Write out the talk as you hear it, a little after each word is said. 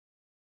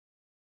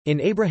In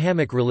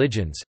Abrahamic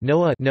religions,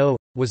 Noah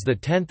was the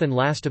 10th and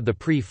last of the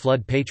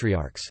pre-flood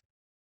patriarchs.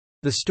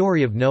 The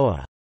story of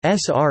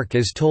Noah's ark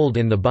is told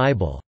in the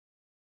Bible's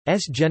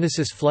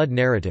Genesis flood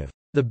narrative.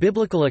 The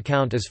biblical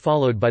account is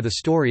followed by the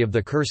story of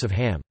the curse of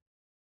Ham.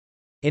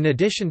 In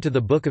addition to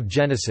the Book of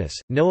Genesis,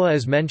 Noah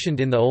is mentioned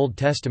in the Old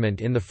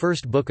Testament in the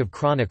first book of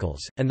Chronicles,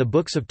 and the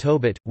books of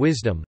Tobit,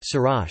 Wisdom,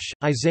 Sirach,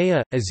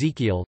 Isaiah,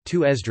 Ezekiel,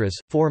 2 Esdras,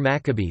 4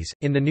 Maccabees.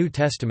 In the New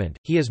Testament,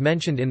 he is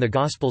mentioned in the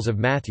Gospels of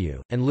Matthew,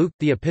 and Luke,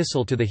 the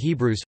Epistle to the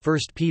Hebrews, 1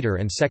 Peter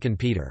and 2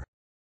 Peter.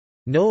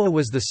 Noah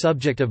was the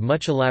subject of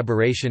much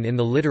elaboration in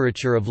the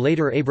literature of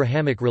later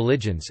Abrahamic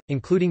religions,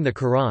 including the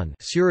Quran,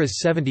 Surahs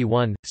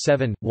 71,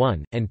 7,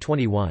 1, and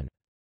 21.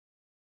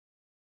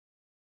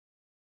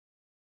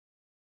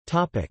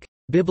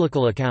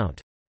 Biblical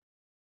account.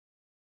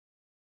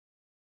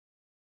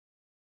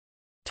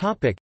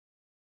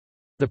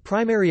 The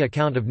primary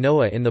account of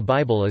Noah in the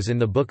Bible is in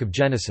the Book of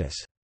Genesis.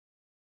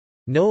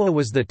 Noah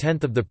was the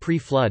 10th of the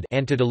pre-flood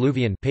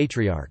antediluvian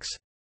patriarchs.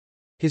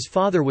 His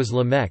father was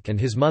Lamech and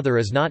his mother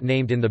is not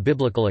named in the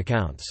biblical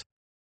accounts.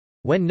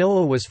 When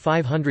Noah was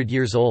 500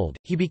 years old,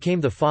 he became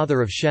the father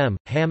of Shem,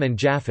 Ham and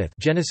Japheth.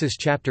 Genesis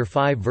chapter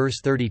 5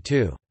 verse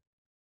 32.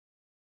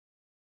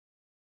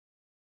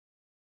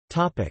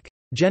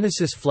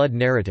 Genesis flood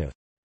narrative.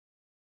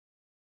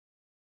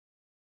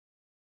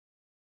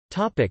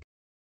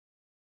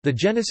 The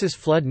Genesis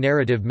flood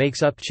narrative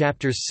makes up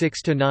chapters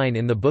 6 to 9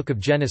 in the Book of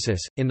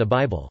Genesis, in the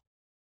Bible.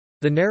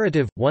 The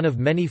narrative, one of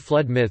many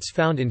flood myths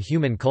found in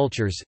human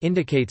cultures,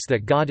 indicates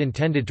that God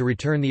intended to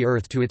return the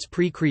earth to its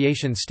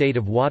pre-creation state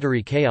of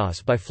watery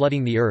chaos by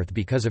flooding the earth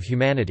because of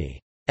humanity's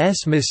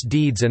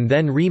misdeeds and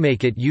then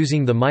remake it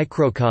using the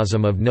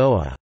microcosm of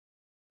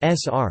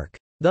Noah's ark.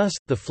 Thus,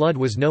 the flood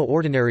was no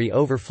ordinary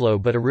overflow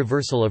but a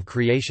reversal of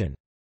creation.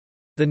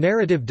 The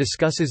narrative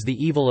discusses the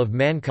evil of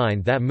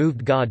mankind that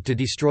moved God to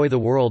destroy the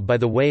world by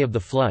the way of the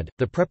flood,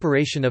 the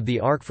preparation of the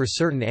ark for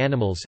certain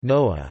animals,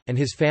 Noah, and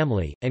his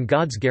family, and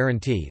God's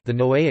guarantee, the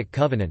Noahic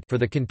covenant, for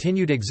the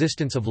continued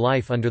existence of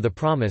life under the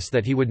promise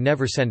that he would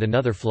never send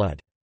another flood.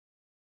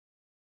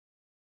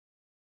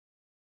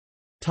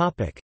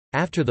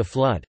 After the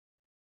flood.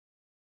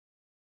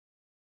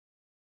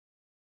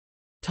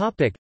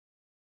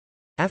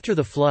 After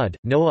the flood,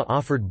 Noah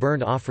offered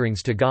burnt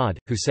offerings to God,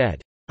 who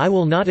said, "I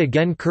will not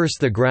again curse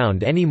the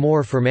ground any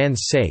more for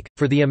man's sake,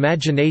 for the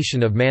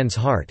imagination of man's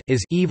heart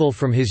is evil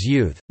from his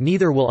youth,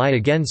 neither will I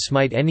again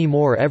smite any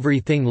more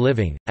everything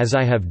living, as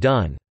I have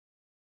done."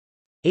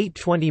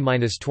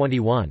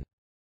 8:20–21.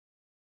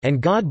 And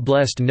God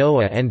blessed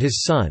Noah and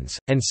his sons,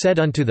 and said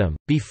unto them,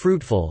 Be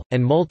fruitful,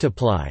 and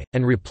multiply,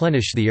 and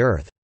replenish the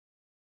earth.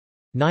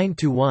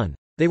 9:1.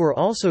 They were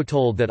also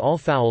told that all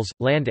fowls,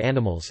 land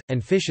animals,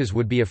 and fishes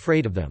would be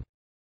afraid of them.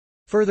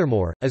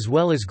 Furthermore, as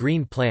well as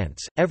green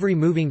plants, every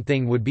moving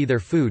thing would be their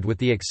food with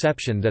the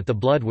exception that the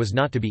blood was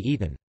not to be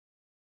eaten.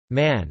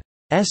 Man's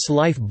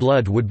life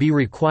blood would be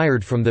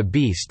required from the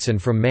beasts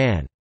and from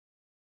man.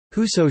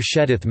 Whoso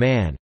sheddeth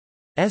man's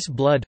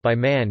blood, by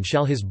man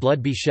shall his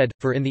blood be shed,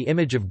 for in the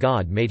image of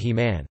God made he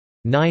man.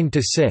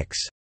 9-6.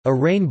 A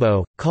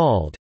rainbow,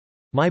 called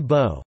my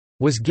bow,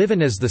 was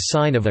given as the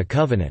sign of a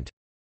covenant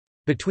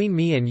between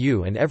me and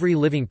you and every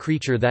living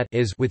creature that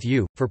is with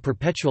you, for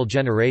perpetual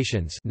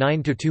generations.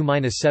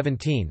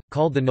 9-2–17,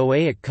 called the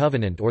Noahic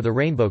covenant or the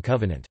Rainbow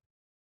Covenant.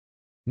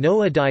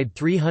 Noah died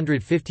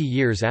 350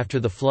 years after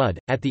the flood,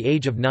 at the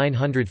age of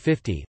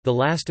 950, the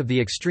last of the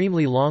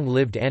extremely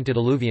long-lived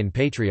antediluvian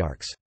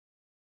patriarchs.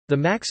 The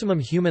maximum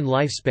human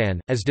lifespan,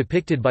 as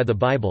depicted by the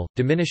Bible,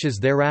 diminishes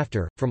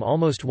thereafter, from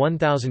almost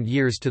 1,000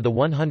 years to the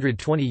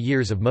 120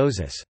 years of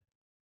Moses.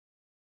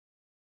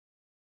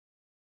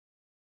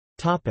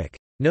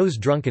 Noah's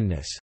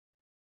drunkenness.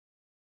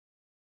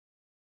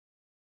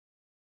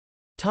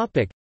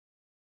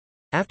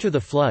 After the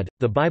flood,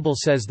 the Bible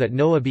says that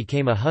Noah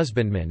became a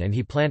husbandman and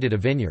he planted a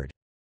vineyard.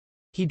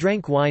 He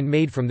drank wine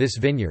made from this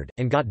vineyard,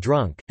 and got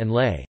drunk, and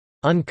lay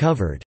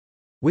uncovered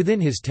within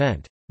his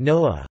tent.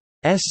 Noah's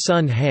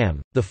son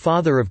Ham, the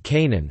father of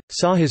Canaan,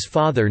 saw his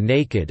father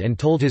naked and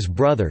told his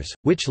brothers,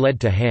 which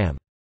led to Ham's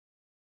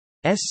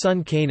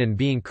son Canaan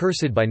being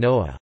cursed by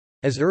Noah.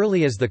 As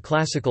early as the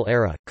Classical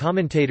era,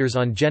 commentators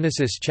on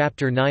Genesis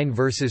chapter 9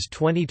 verses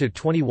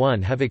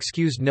 20–21 have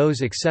excused Noah's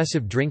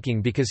excessive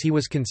drinking because he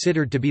was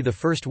considered to be the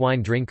first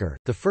wine drinker,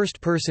 the first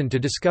person to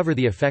discover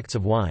the effects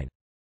of wine.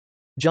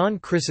 John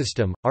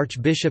Chrysostom,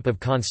 Archbishop of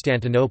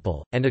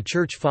Constantinople, and a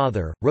church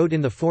father, wrote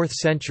in the 4th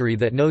century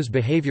that Noah's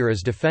behavior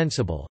is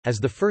defensible. As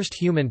the first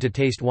human to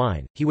taste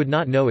wine, he would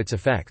not know its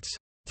effects.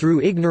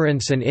 Through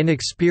ignorance and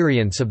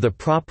inexperience of the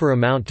proper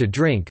amount to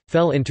drink,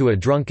 fell into a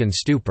drunken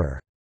stupor.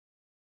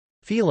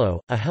 Philo,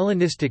 a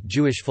Hellenistic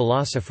Jewish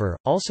philosopher,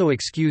 also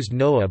excused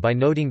Noah by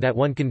noting that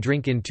one can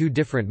drink in two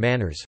different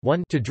manners,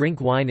 1 to drink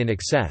wine in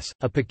excess,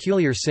 a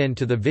peculiar sin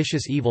to the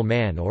vicious evil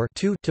man, or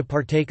 2 to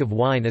partake of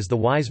wine as the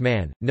wise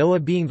man, Noah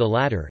being the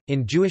latter.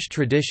 In Jewish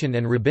tradition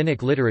and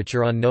rabbinic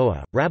literature on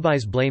Noah,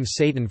 rabbis blame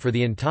Satan for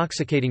the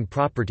intoxicating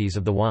properties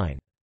of the wine.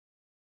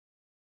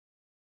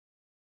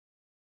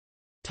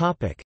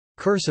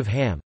 Curse of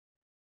Ham.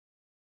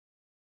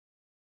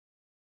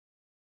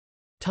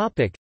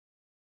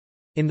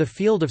 In the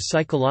field of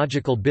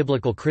psychological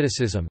biblical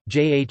criticism,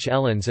 J. H.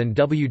 Ellens and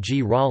W.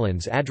 G.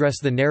 Rollins address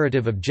the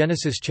narrative of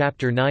Genesis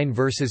chapter 9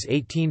 verses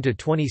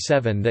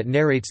 18–27 that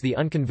narrates the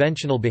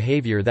unconventional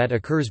behavior that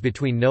occurs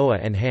between Noah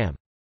and Ham.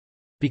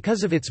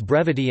 Because of its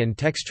brevity and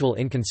textual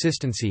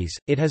inconsistencies,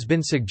 it has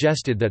been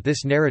suggested that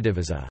this narrative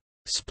is a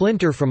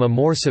splinter from a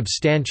more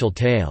substantial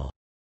tale.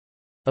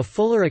 A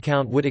fuller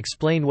account would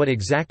explain what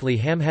exactly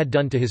Ham had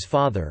done to his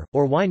father,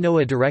 or why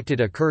Noah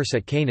directed a curse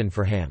at Canaan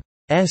for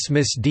Ham's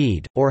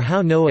misdeed, or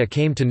how Noah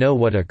came to know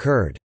what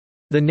occurred.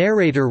 The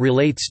narrator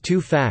relates two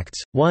facts: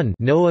 1,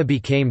 Noah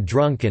became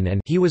drunken and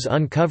he was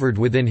uncovered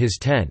within his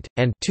tent,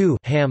 and 2,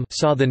 Ham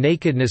saw the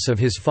nakedness of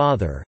his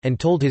father, and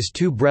told his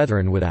two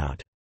brethren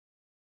without.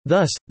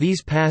 Thus,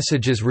 these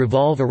passages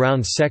revolve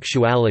around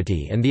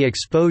sexuality and the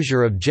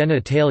exposure of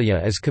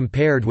genitalia as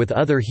compared with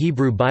other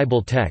Hebrew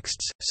Bible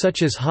texts,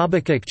 such as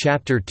Habakkuk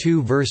chapter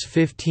 2 verse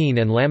 15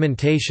 and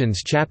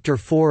Lamentations chapter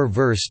 4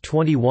 verse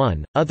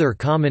 21. Other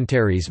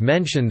commentaries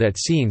mention that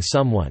seeing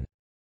someone's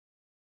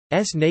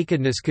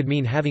nakedness could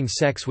mean having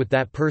sex with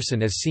that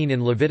person, as seen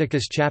in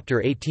Leviticus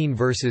chapter 18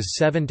 verses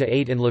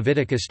 7–8 and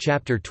Leviticus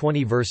chapter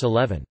 20 verse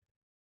 11.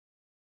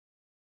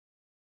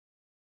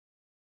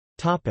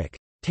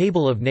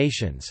 Table of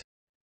Nations.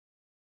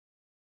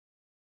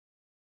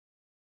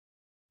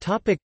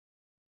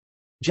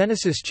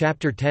 Genesis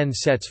chapter 10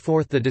 sets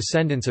forth the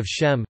descendants of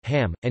Shem,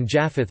 Ham, and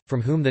Japheth,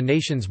 from whom the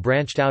nations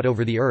branched out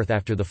over the earth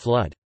after the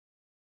flood.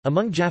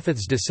 Among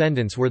Japheth's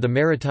descendants were the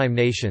maritime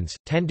nations.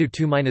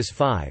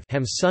 10–2–5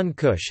 Ham's son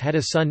Cush had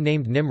a son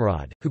named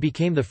Nimrod, who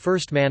became the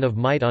first man of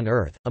might on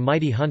earth, a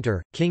mighty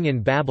hunter, king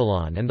in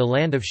Babylon and the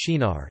land of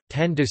Shinar.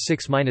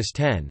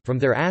 10–6–10 From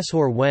there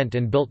Asshur went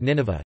and built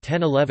Nineveh.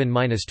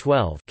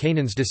 10–11–12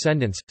 Canaan's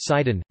descendants: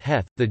 Sidon,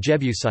 Heth, the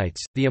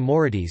Jebusites, the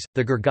Amorites,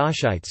 the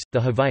Girgashites,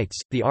 the Hivites,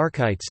 the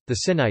Arkites, the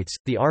Sinites,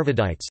 the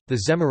Arvadites,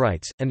 the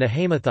Zemarites, and the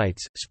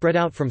Hamathites, spread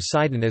out from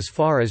Sidon as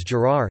far as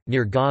Gerar,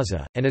 near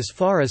Gaza, and as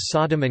far as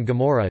Sodom and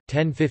Gomorrah.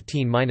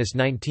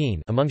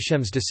 10–15–19 Among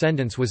Shem's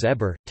descendants was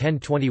Eber.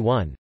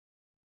 10–21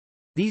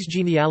 These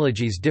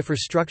genealogies differ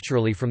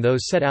structurally from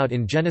those set out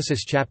in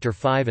Genesis chapter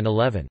 5 and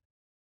 11.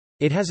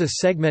 It has a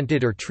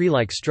segmented or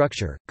tree-like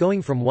structure,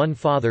 going from one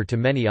father to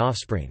many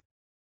offspring.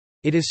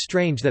 It is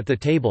strange that the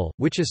table,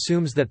 which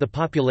assumes that the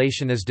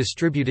population is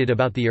distributed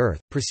about the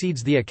earth,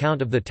 precedes the account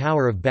of the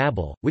Tower of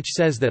Babel, which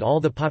says that all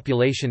the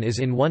population is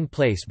in one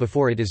place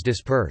before it is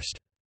dispersed.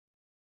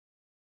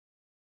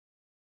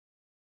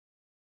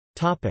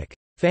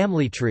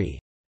 Family tree.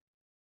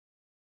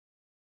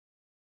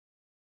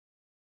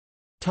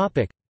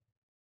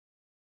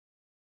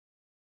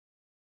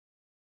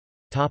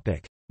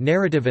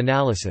 Narrative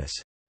analysis.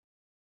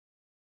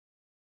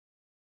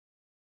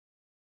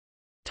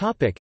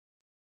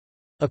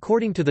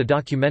 According to the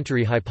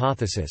documentary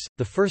hypothesis,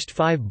 the first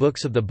 5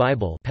 books of the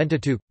Bible,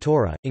 Pentateuch,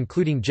 Torah,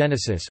 including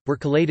Genesis, were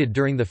collated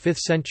during the 5th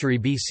century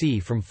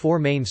BC from 4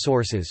 main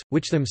sources,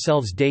 which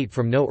themselves date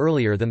from no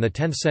earlier than the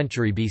 10th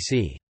century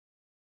BC.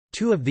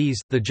 2 of these,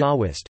 the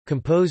Jahwist,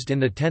 composed in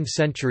the 10th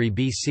century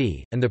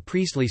BC, and the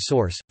priestly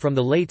source, from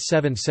the late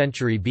 7th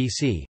century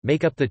BC,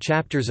 make up the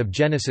chapters of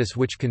Genesis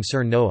which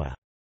concern Noah.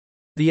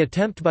 The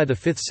attempt by the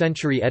 5th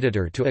century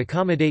editor to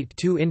accommodate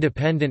 2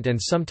 independent and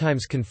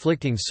sometimes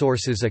conflicting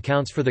sources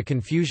accounts for the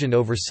confusion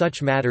over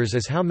such matters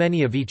as how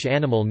many of each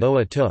animal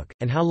Noah took,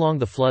 and how long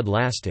the flood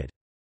lasted.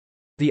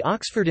 The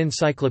Oxford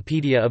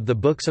Encyclopedia of the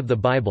Books of the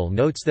Bible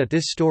notes that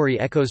this story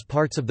echoes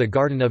parts of the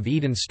Garden of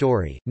Eden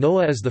story.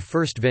 Noah is the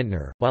first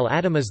vintner, while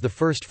Adam is the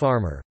first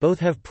farmer. Both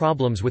have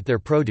problems with their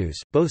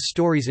produce, both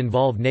stories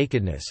involve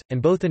nakedness,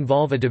 and both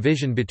involve a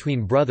division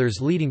between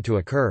brothers leading to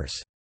a curse.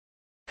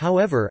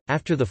 However,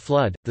 after the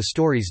flood, the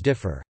stories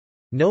differ.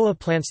 Noah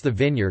plants the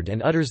vineyard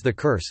and utters the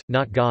curse,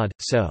 not God,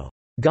 so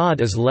God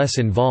is less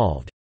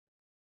involved.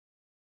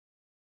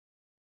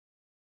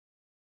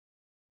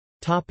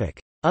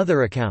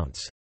 Other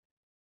accounts.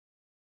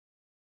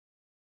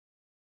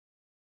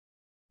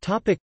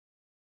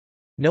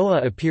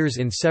 Noah appears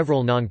in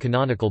several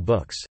non-canonical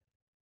books.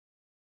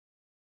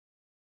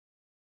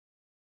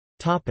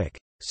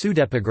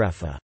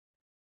 Pseudepigrapha.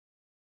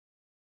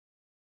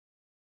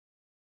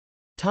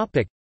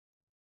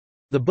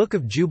 The Book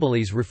of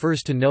Jubilees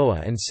refers to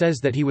Noah and says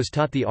that he was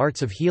taught the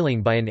arts of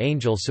healing by an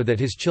angel so that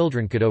his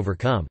children could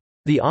overcome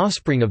the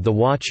offspring of the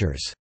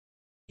Watchers.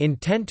 In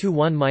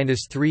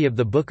 10–1–3 of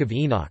the Book of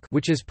Enoch,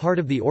 which is part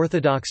of the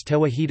Orthodox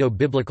Tewahedo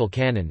biblical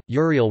canon,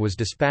 Uriel was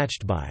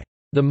dispatched by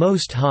the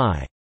Most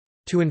High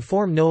to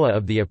inform Noah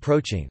of the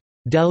approaching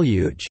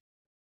deluge.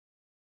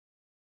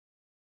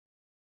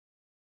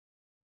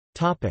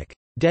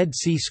 Dead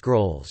Sea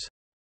Scrolls.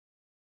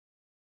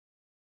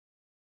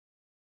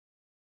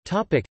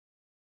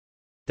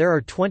 There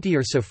are 20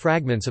 or so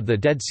fragments of the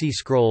Dead Sea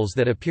Scrolls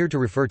that appear to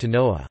refer to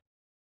Noah.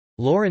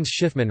 Lawrence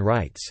Schiffman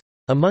writes,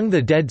 "Among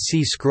the Dead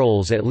Sea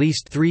Scrolls at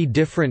least 3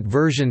 different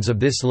versions of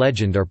this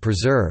legend are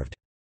preserved.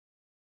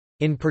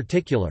 In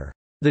particular,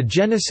 the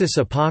Genesis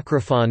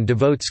Apocryphon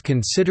devotes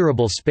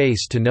considerable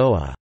space to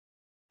Noah."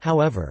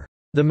 However,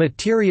 the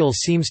material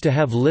seems to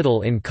have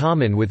little in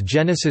common with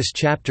Genesis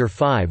chapter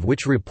 5,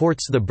 which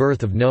reports the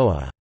birth of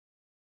Noah.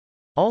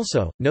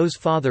 Also, Noah's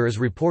father is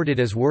reported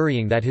as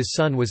worrying that his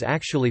son was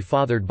actually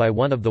fathered by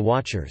one of the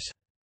watchers.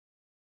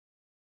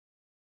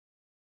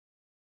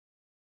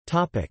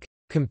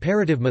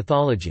 Comparative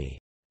mythology.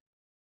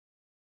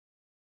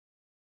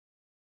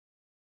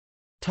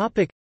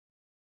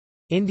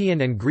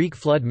 Indian and Greek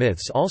flood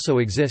myths also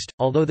exist,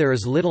 although there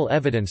is little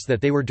evidence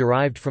that they were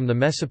derived from the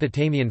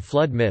Mesopotamian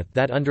flood myth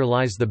that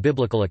underlies the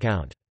biblical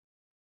account.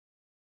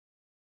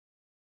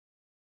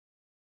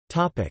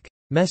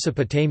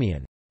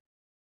 Mesopotamian.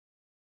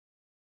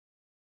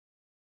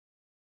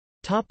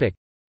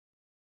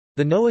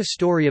 The Noah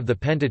story of the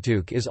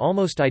Pentateuch is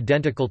almost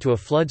identical to a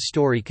flood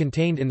story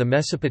contained in the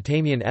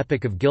Mesopotamian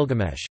Epic of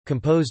Gilgamesh,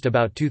 composed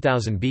about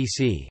 2000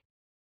 BC.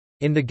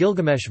 In the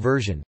Gilgamesh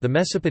version, the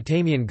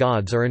Mesopotamian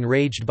gods are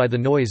enraged by the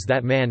noise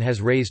that man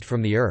has raised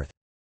from the earth.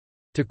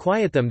 To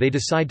quiet them, they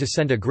decide to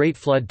send a great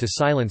flood to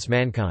silence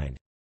mankind.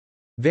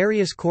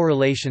 Various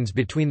correlations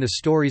between the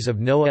stories of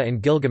Noah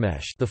and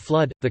Gilgamesh, the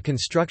flood, the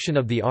construction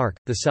of the ark,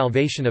 the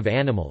salvation of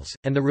animals,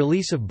 and the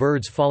release of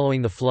birds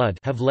following the flood,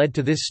 have led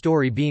to this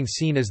story being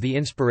seen as the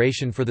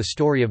inspiration for the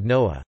story of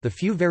Noah. The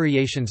few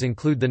variations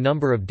include the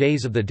number of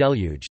days of the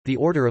deluge, the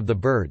order of the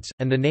birds,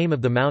 and the name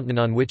of the mountain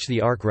on which the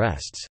ark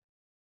rests.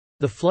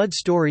 The flood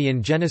story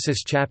in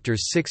Genesis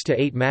chapters 6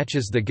 to 8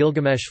 matches the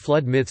Gilgamesh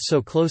flood myth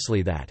so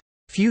closely that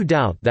few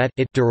doubt that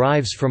it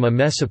derives from a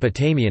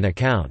Mesopotamian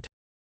account.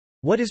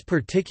 What is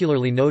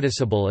particularly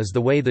noticeable is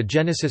the way the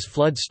Genesis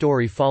flood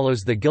story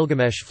follows the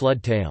Gilgamesh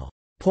flood tale,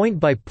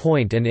 point by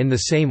point and in the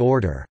same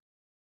order.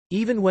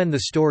 Even when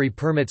the story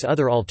permits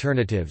other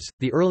alternatives,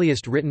 the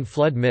earliest written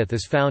flood myth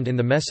is found in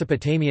the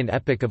Mesopotamian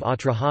Epic of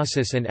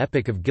Atrahasis and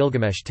Epic of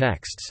Gilgamesh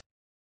texts.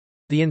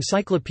 The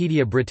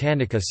Encyclopaedia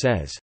Britannica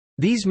says,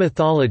 "These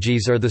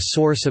mythologies are the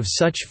source of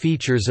such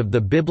features of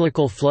the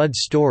biblical flood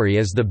story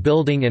as the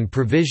building and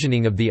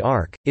provisioning of the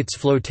ark, its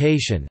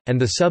flotation,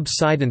 and the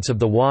subsidence of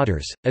the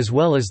waters, as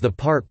well as the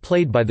part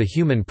played by the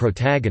human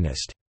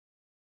protagonist."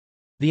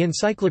 The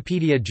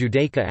Encyclopaedia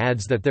Judaica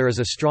adds that there is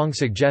a strong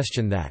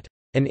suggestion that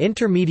an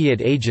intermediate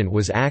agent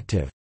was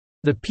active.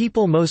 The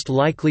people most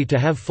likely to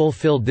have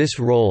fulfilled this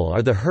role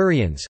are the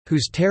Hurrians,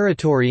 whose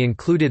territory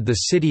included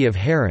the city of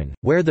Haran,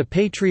 where the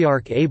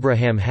patriarch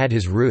Abraham had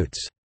his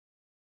roots.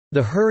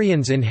 The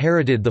Hurrians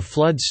inherited the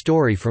flood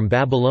story from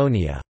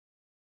Babylonia.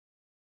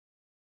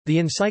 The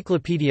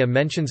encyclopedia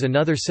mentions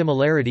another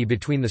similarity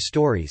between the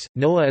stories.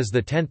 Noah is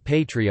the 10th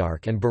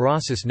patriarch, and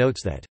Berossus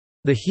notes that,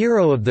 "The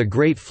hero of the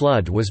Great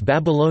Flood was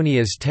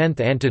Babylonia's 10th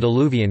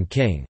antediluvian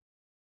king."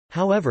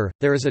 However,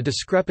 there is a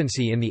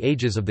discrepancy in the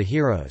ages of the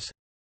heroes.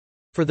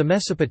 For the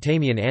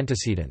Mesopotamian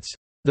antecedents,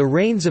 the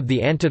reigns of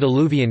the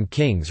antediluvian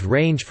kings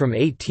range from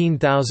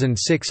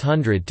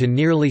 18,600 to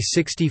nearly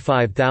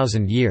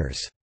 65,000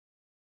 years.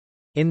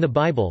 In the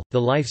Bible, the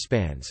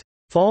lifespans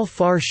fall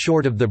far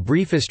short of the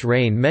briefest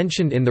reign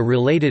mentioned in the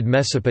related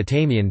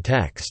Mesopotamian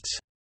texts.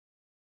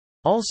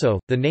 Also,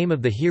 the name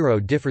of the hero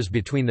differs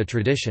between the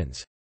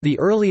traditions. The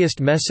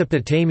earliest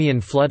Mesopotamian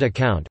flood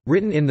account,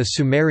 written in the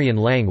Sumerian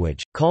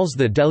language, calls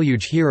the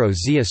deluge hero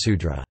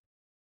Ziusudra.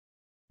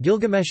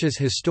 Gilgamesh's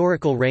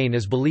historical reign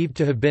is believed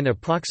to have been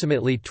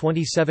approximately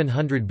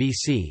 2700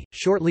 BC,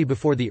 shortly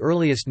before the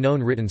earliest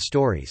known written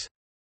stories.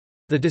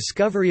 The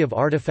discovery of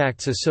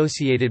artifacts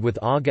associated with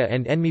Aga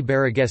and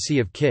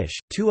Enmebaragesi of Kish,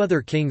 two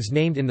other kings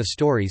named in the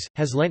stories,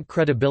 has lent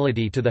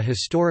credibility to the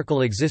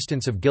historical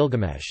existence of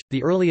Gilgamesh.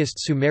 The earliest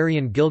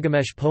Sumerian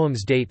Gilgamesh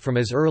poems date from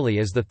as early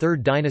as the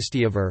 3rd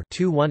dynasty of Ur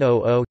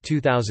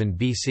 2100–2000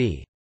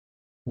 BC.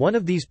 One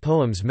of these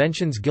poems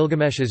mentions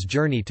Gilgamesh's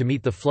journey to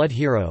meet the flood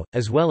hero,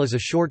 as well as a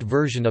short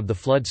version of the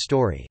flood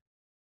story.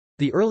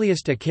 The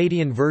earliest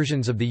Akkadian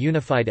versions of the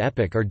unified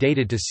epic are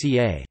dated to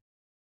ca.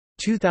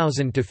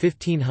 2000 to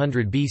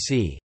 1500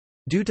 BC.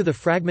 Due to the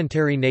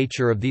fragmentary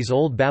nature of these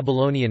Old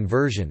Babylonian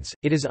versions,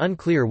 it is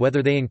unclear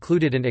whether they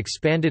included an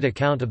expanded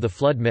account of the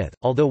flood myth,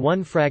 although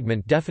one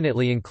fragment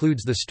definitely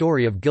includes the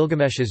story of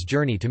Gilgamesh's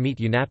journey to meet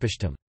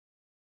Unapishtim.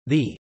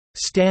 The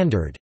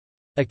standard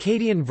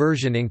Akkadian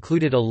version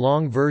included a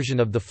long version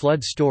of the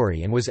flood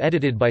story and was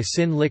edited by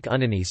Sin Lik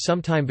Unani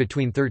sometime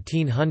between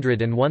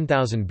 1300 and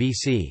 1000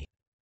 BC.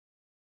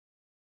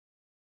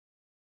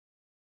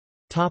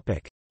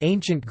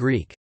 Ancient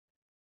Greek.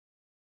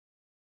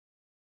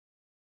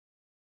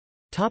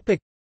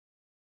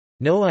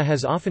 Noah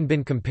has often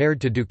been compared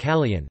to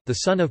Deucalion, the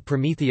son of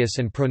Prometheus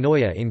and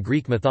Pronoia in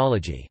Greek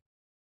mythology.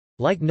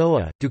 Like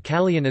Noah,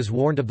 Deucalion is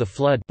warned of the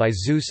flood by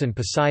Zeus and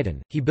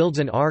Poseidon. He builds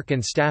an ark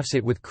and staffs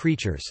it with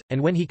creatures,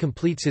 and when he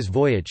completes his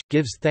voyage,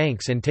 gives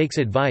thanks and takes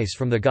advice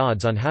from the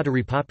gods on how to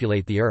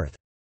repopulate the earth.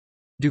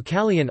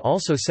 Deucalion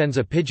also sends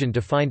a pigeon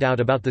to find out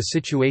about the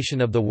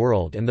situation of the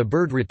world, and the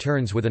bird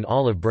returns with an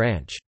olive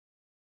branch.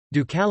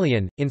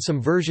 Deucalion, in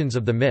some versions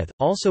of the myth,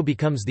 also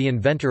becomes the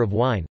inventor of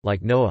wine,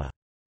 like Noah.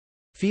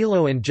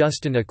 Philo and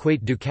Justin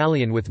equate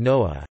Deucalion with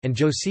Noah, and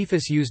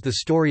Josephus used the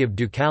story of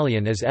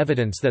Deucalion as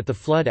evidence that the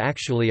flood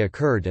actually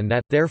occurred and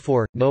that,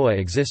 therefore, Noah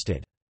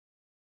existed.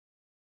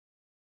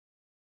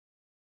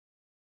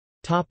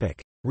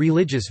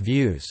 Religious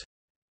views.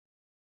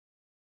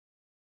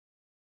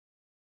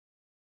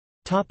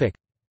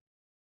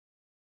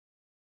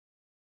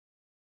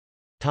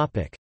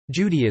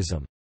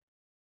 Judaism.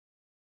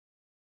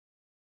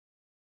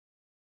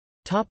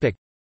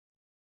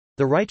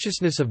 The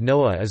righteousness of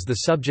Noah is the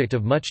subject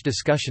of much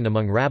discussion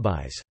among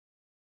rabbis.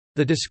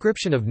 The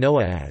description of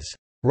Noah as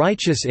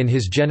righteous in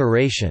his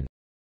generation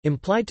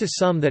implied to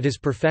some that his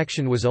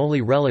perfection was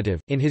only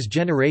relative. In his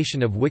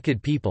generation of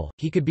wicked people,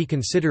 he could be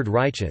considered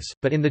righteous,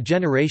 but in the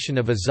generation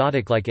of a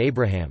tzaddik like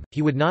Abraham,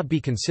 he would not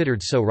be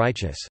considered so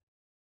righteous.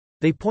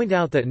 They point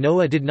out that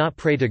Noah did not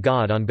pray to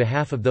God on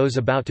behalf of those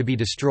about to be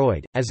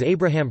destroyed, as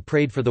Abraham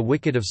prayed for the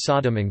wicked of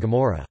Sodom and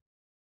Gomorrah.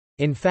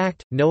 In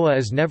fact, Noah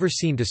is never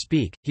seen to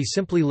speak, he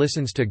simply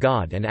listens to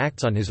God and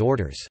acts on his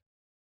orders.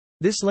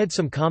 This led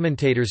some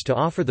commentators to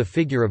offer the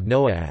figure of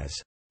Noah as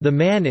the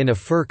man in a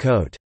fur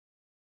coat,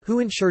 who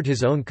ensured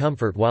his own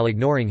comfort while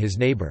ignoring his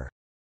neighbor.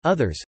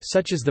 Others,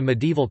 such as the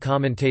medieval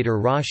commentator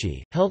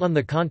Rashi, held on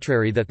the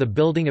contrary that the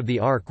building of the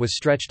ark was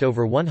stretched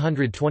over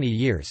 120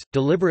 years,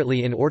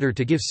 deliberately in order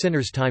to give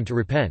sinners time to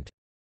repent.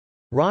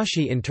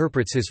 Rashi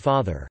interprets his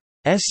father's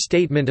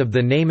statement of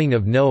the naming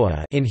of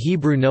Noah, in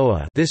Hebrew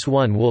Noah, this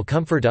one will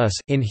comfort us,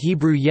 in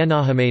Hebrew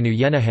Yenahamenu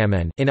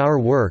Yenahamen, in our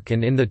work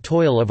and in the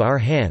toil of our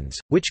hands,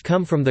 which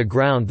come from the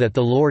ground that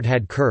the Lord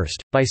had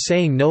cursed, by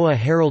saying Noah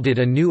heralded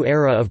a new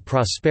era of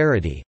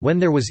prosperity, when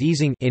there was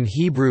easing, in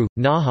Hebrew,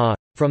 Naha,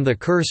 from the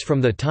curse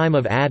from the time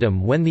of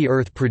Adam when the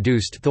earth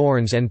produced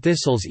thorns and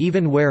thistles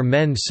even where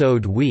men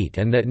sowed wheat,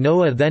 and that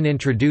Noah then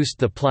introduced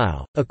the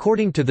plow.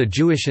 According to the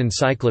Jewish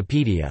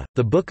Encyclopedia,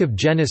 the Book of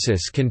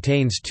Genesis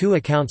contains two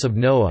accounts of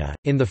Noah.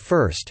 In the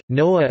first,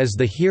 Noah is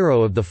the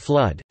hero of the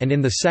flood, and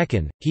in the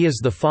second, he is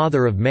the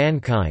father of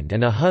mankind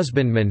and a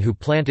husbandman who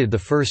planted the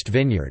first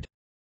vineyard.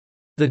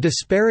 The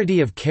disparity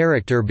of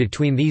character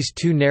between these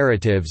two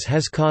narratives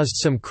has caused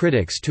some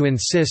critics to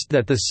insist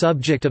that the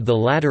subject of the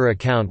latter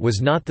account was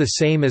not the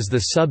same as the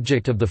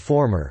subject of the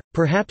former.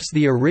 Perhaps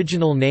the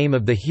original name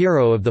of the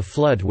hero of the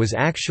flood was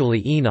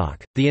actually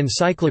Enoch. The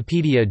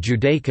Encyclopaedia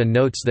Judaica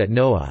notes that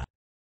Noah's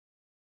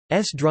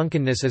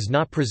drunkenness is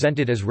not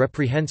presented as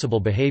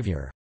reprehensible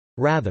behavior.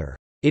 Rather,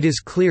 it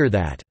is clear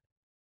that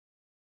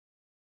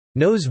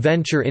Noah's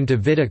venture into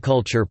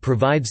viticulture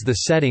provides the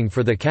setting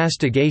for the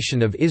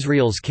castigation of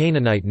Israel's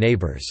Canaanite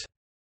neighbors.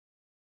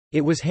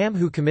 It was Ham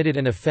who committed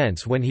an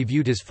offense when he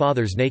viewed his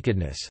father's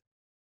nakedness.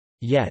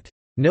 Yet,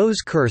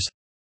 Noah's curse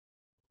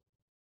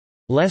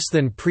less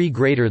than pre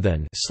greater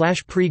than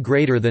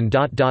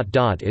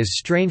is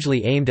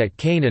strangely aimed at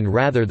Canaan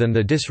rather than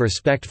the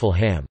disrespectful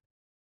Ham.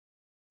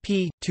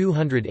 p.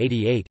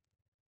 288.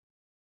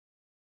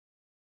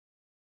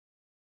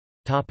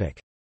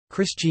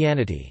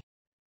 Christianity.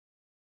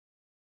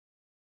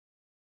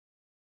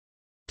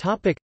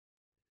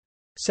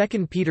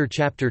 2 Peter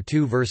chapter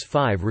 2 verse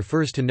 5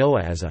 refers to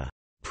Noah as a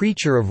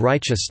preacher of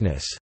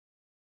righteousness.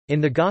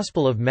 In the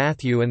Gospel of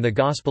Matthew and the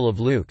Gospel of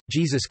Luke,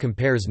 Jesus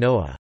compares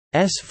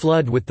Noah's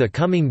flood with the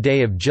coming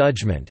day of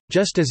judgment,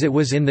 just as it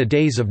was in the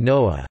days of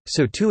Noah,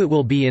 so too it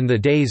will be in the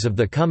days of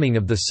the coming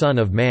of the Son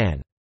of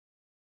Man.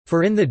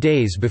 For in the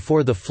days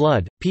before the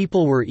flood,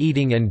 people were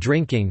eating and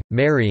drinking,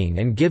 marrying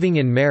and giving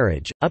in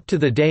marriage, up to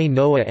the day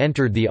Noah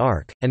entered the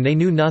ark, and they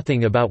knew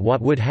nothing about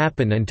what would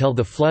happen until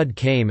the flood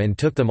came and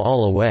took them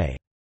all away.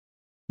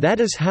 That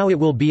is how it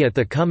will be at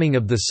the coming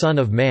of the Son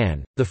of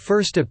Man. The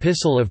first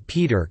epistle of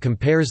Peter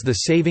compares the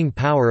saving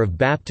power of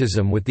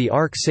baptism with the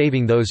ark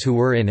saving those who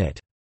were in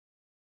it.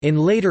 In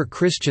later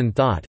Christian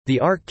thought, the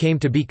ark came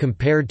to be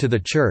compared to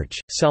the church.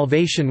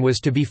 Salvation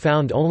was to be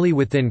found only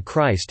within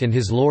Christ and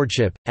his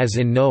lordship, as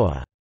in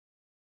Noah's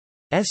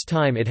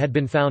time it had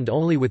been found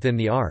only within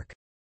the ark.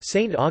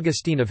 Saint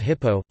Augustine of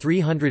Hippo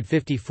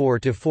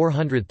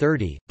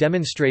 354–430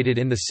 demonstrated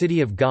in The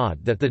City of God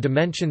that the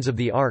dimensions of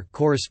the ark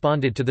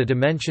corresponded to the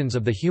dimensions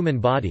of the human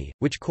body,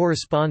 which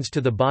corresponds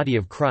to the body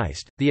of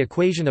Christ. The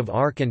equation of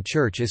ark and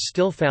church is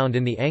still found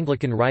in the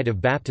Anglican rite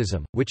of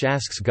baptism, which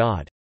asks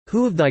God,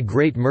 "Who of thy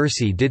great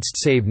mercy didst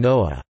save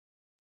Noah?"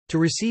 to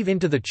receive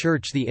into the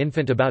church the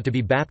infant about to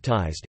be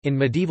baptized. In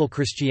medieval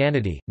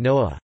Christianity,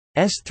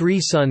 Noah's three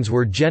sons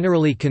were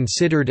generally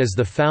considered as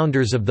the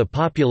founders of the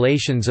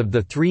populations of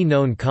the three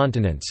known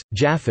continents: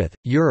 Japheth,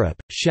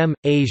 Europe; Shem,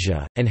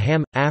 Asia; and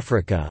Ham,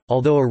 Africa,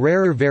 although a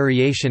rarer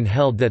variation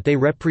held that they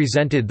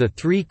represented the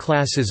three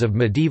classes of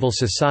medieval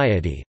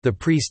society: the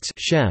priests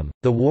Shem,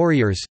 the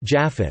warriors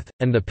Japheth,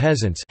 and the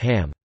peasants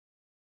Ham.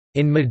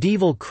 In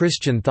medieval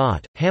Christian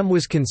thought, Ham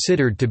was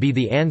considered to be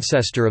the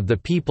ancestor of the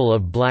people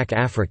of Black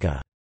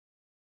Africa.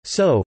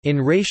 So, in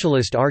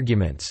racialist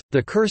arguments,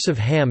 the curse of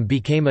Ham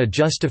became a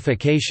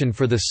justification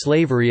for the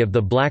slavery of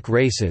the black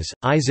races.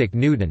 Isaac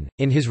Newton,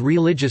 in his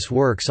religious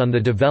works on the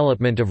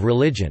development of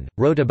religion,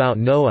 wrote about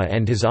Noah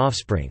and his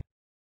offspring.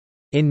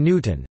 In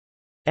Newton's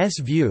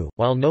view,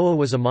 while Noah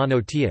was a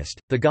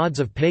monotheist, the gods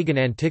of pagan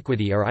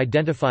antiquity are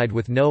identified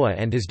with Noah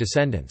and his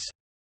descendants.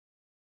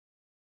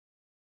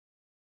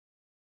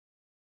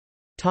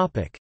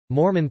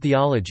 Mormon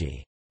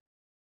theology.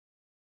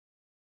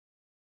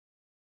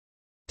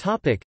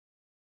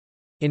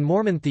 In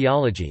Mormon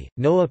theology,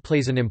 Noah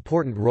plays an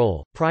important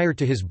role, prior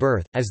to his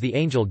birth, as the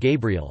angel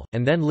Gabriel,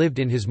 and then lived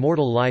in his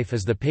mortal life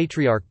as the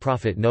patriarch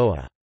prophet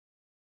Noah.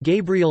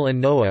 Gabriel and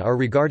Noah are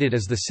regarded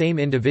as the same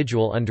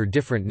individual under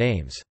different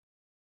names.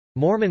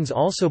 Mormons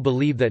also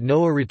believe that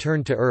Noah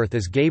returned to earth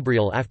as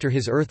Gabriel after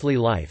his earthly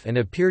life and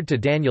appeared to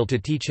Daniel to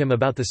teach him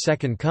about the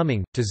second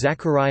coming, to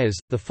Zacharias,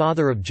 the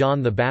father of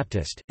John the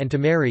Baptist, and to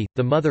Mary,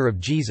 the mother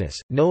of Jesus.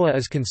 Noah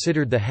is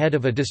considered the head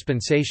of a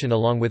dispensation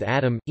along with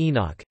Adam,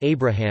 Enoch,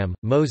 Abraham,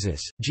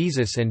 Moses,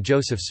 Jesus, and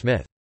Joseph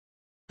Smith.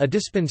 A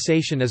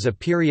dispensation is a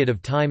period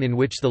of time in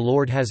which the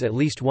Lord has at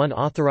least one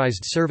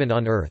authorized servant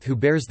on earth who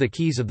bears the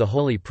keys of the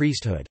holy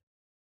priesthood.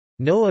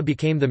 Noah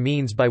became the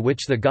means by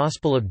which the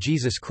gospel of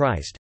Jesus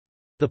Christ,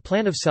 the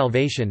plan of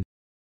salvation,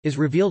 is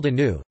revealed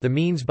anew, the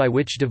means by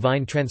which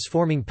divine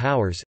transforming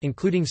powers,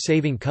 including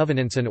saving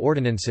covenants and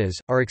ordinances,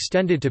 are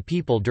extended to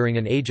people during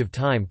an age of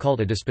time called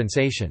a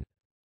dispensation.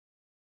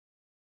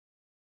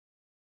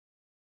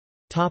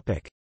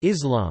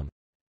 Islam.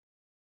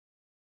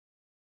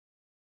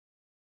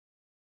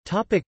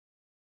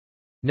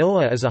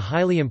 Noah is a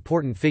highly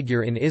important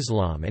figure in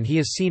Islam and he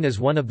is seen as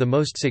one of the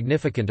most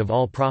significant of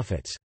all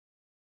prophets.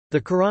 The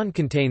Quran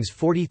contains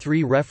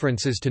 43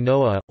 references to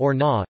Noah, or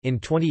Nah, in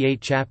 28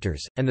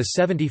 chapters, and the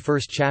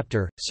 71st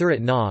chapter, Surat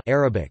Nah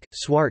Arabic,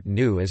 Swart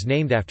Nu, is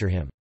named after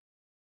him.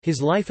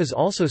 His life is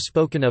also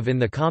spoken of in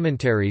the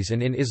commentaries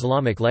and in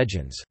Islamic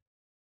legends.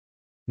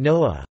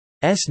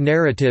 Noah's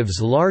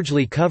narratives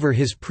largely cover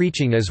his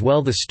preaching as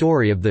well the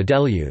story of the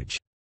deluge.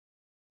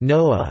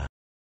 Noah's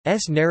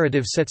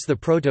narrative sets the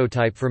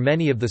prototype for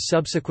many of the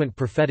subsequent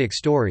prophetic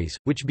stories,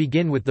 which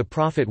begin with the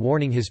prophet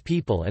warning his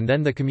people and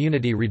then the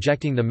community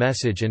rejecting the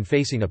message and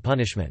facing a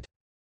punishment.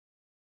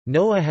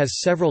 Noah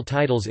has several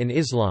titles in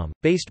Islam,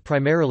 based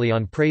primarily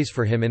on praise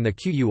for him in the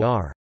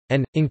Qur'an,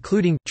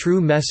 including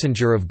True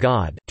Messenger of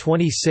God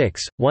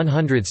 26,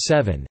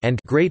 107 and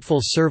Grateful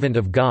Servant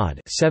of God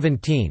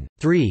 17,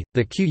 3,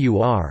 the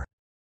Qur'an,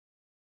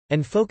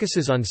 and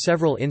focuses on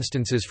several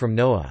instances from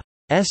Noah's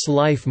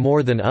life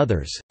more than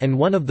others, and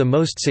one of the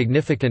most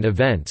significant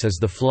events is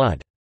the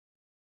flood.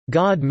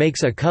 God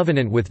makes a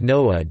covenant with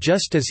Noah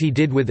just as he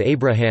did with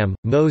Abraham,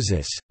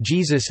 Moses,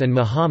 Jesus and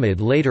Muhammad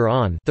later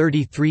on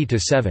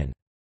 33-7.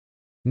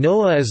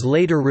 Noah is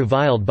later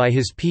reviled by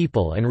his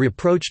people and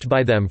reproached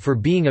by them for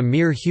being a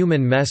mere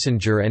human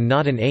messenger and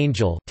not an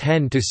angel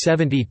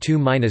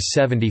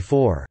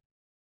 10-72-74.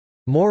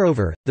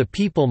 Moreover, the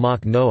people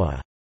mock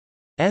Noah's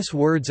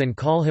words and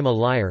call him a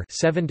liar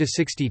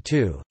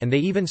 7-62, and they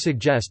even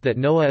suggest that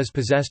Noah is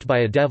possessed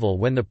by a devil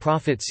when the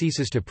prophet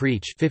ceases to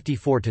preach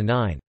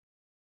 54-9.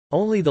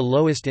 Only the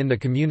lowest in the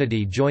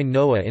community join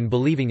Noah in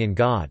believing in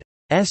God's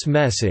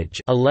message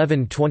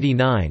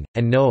 11-29,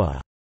 and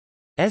Noah's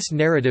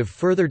narrative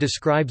further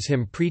describes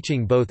him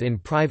preaching both in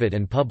private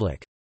and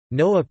public.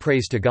 Noah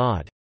prays to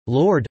God,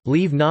 "Lord,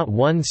 leave not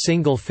one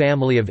single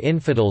family of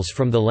infidels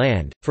from the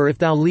land, for if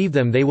thou leave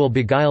them they will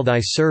beguile thy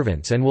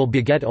servants and will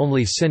beget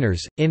only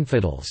sinners,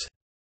 infidels."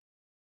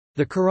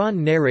 The Quran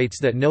narrates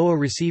that Noah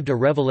received a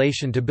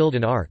revelation to build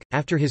an ark,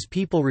 after his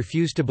people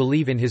refused to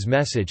believe in his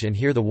message and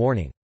hear the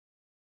warning.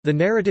 The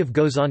narrative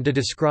goes on to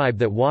describe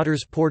that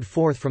waters poured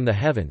forth from the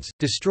heavens,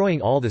 destroying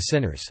all the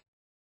sinners.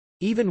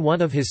 Even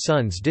one of his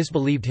sons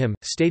disbelieved him,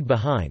 stayed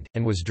behind,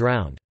 and was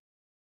drowned.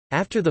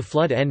 After the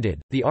flood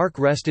ended, the ark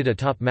rested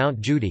atop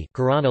Mount Judi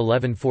Quran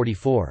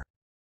 11:44.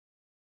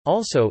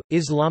 Also,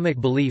 Islamic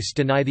beliefs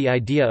deny the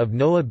idea of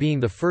Noah being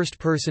the first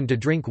person to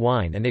drink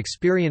wine and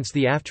experience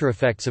the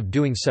aftereffects of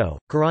doing so.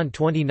 Quran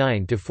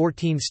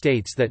 29-14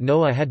 states that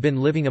Noah had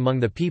been living among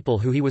the people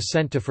who he was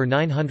sent to for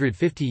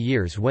 950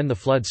 years when the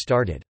flood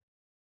started.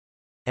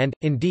 And,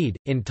 indeed,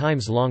 in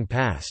times long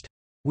past,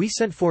 we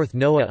sent forth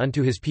Noah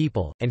unto his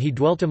people, and he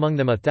dwelt among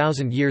them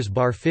 1,000 years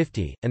bar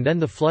 50, and then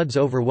the floods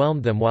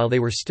overwhelmed them while they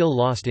were still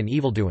lost in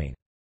evildoing.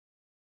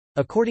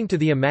 According to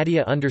the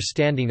Ahmadiyya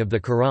understanding of the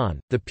Quran,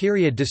 the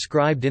period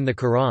described in the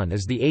Quran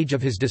is the age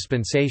of his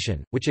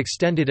dispensation, which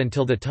extended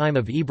until the time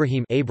of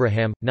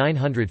Abraham,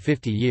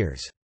 950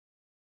 years.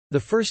 The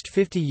first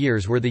 50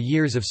 years were the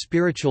years of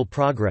spiritual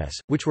progress,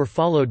 which were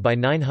followed by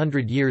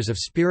 900 years of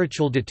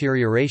spiritual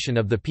deterioration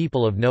of the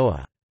people of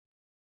Noah.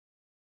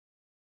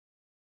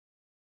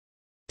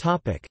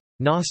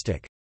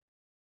 Gnostic.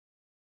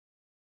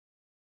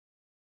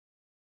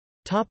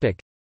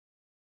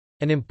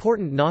 An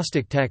important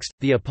Gnostic text,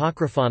 the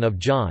Apocryphon of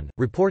John,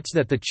 reports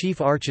that the chief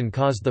archon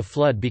caused the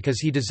flood because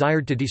he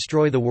desired to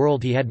destroy the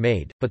world he had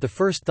made, but the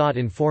first thought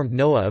informed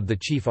Noah of the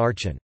chief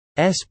archon's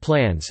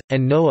plans,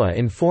 and Noah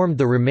informed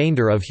the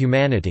remainder of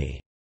humanity.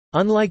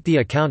 Unlike the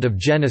account of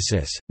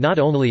Genesis, not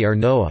only are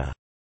Noah's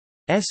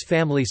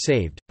family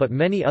saved, but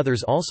many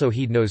others also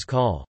heed Noah's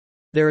call.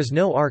 There is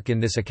no ark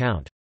in this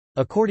account.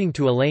 According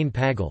to Elaine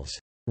Pagels,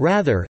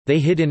 rather, they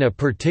hid in a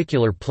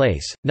particular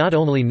place, not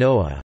only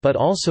Noah, but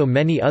also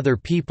many other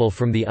people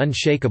from the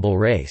unshakable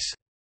race.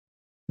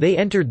 They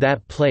entered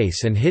that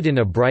place and hid in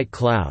a bright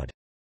cloud.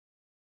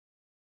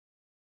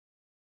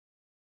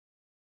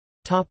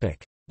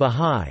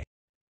 Bahá'í.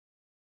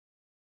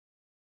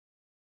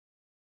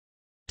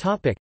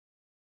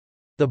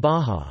 The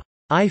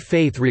Bahá'í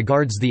faith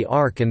regards the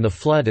Ark and the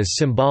flood as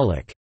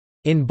symbolic.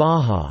 In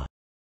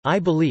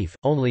Bahá'í belief,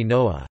 only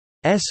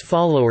Noah's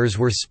followers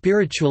were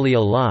spiritually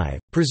alive,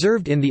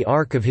 preserved in the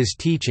Ark of his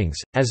teachings,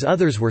 as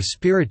others were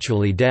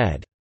spiritually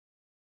dead.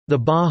 The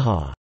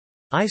Bahá'í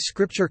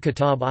scripture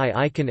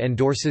Kitab-i-Iqan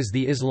endorses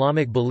the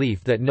Islamic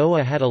belief that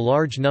Noah had a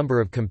large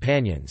number of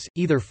companions,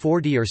 either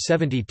 40 or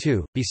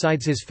 72,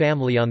 besides his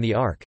family on the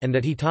Ark, and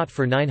that he taught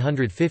for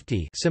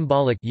 950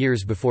 symbolic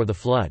years before the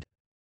flood.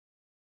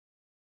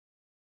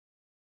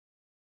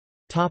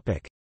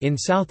 In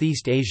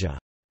Southeast Asia.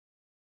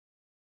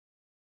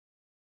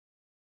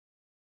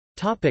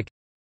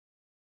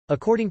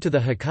 According to the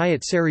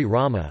Hikayat Seri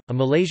Rama, a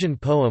Malaysian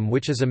poem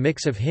which is a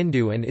mix of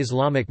Hindu and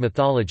Islamic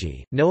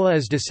mythology, Noah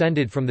is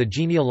descended from the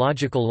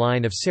genealogical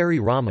line of Seri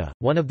Rama,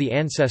 one of the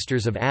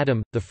ancestors of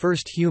Adam, the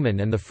first human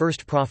and the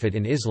first prophet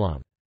in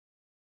Islam.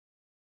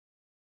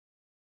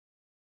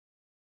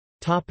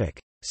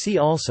 See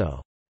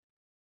also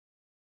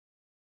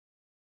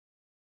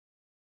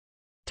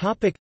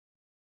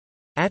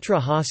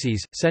Atra-Hasis,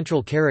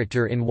 central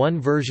character in one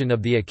version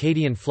of the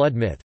Akkadian flood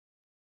myth.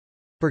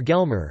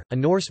 Bergelmir, a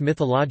Norse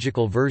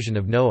mythological version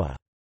of Noah.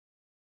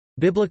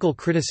 Biblical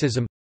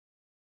criticism.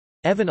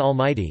 Evan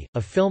Almighty,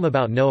 a film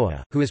about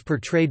Noah, who is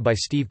portrayed by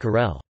Steve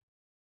Carell.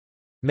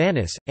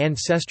 Manus,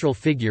 ancestral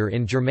figure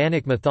in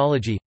Germanic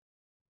mythology.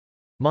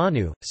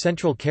 Manu,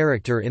 central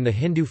character in the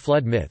Hindu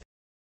flood myth.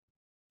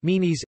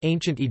 Menes,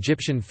 ancient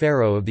Egyptian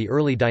pharaoh of the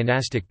early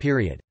dynastic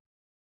period.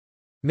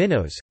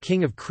 Minos,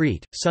 king of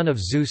Crete, son of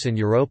Zeus and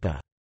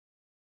Europa.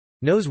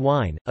 Nose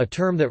wine, a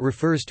term that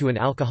refers to an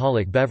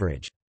alcoholic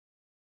beverage.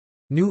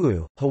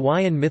 Nu'u,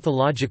 Hawaiian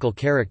mythological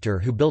character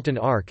who built an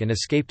ark and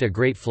escaped a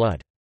great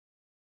flood.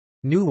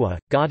 Nuwa,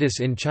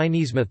 goddess in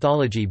Chinese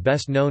mythology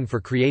best known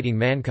for creating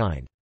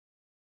mankind.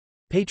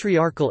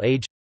 Patriarchal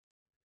age.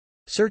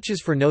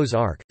 Searches for Noah's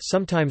Ark,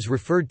 sometimes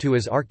referred to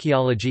as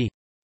archaeology.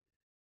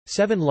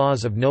 7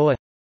 Laws of Noah.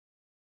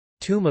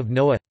 Tomb of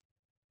Noah.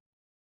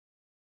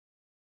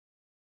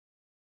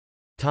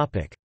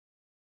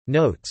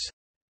 Notes.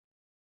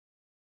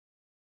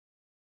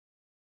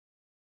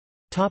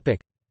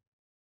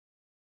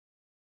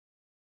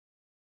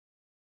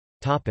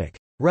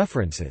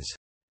 References.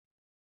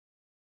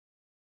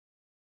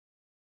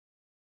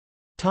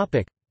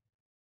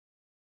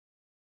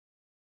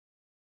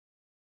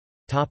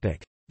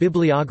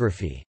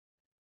 Bibliography.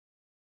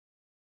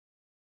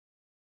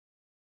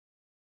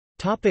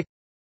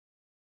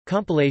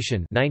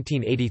 Compilation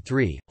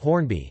 1983,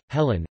 Hornby,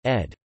 Helen,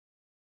 ed.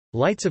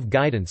 Lights of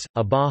Guidance,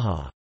 a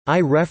Bahá'í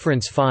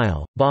reference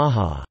file,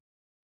 Bahá'í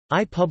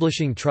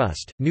Publishing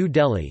Trust, New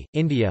Delhi,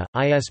 India,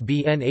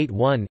 ISBN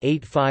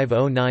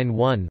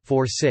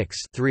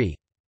 81-85091-46-3.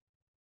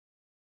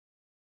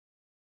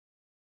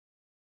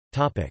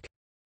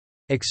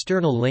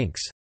 External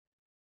links.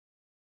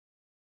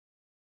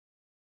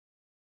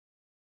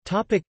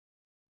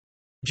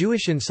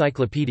 Jewish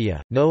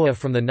Encyclopedia, Noah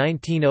from the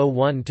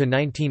 1901 to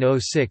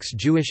 1906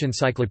 Jewish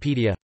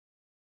Encyclopedia.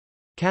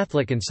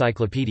 Catholic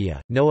Encyclopedia,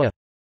 Noah.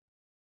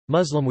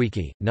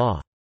 MuslimWiki,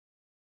 Na.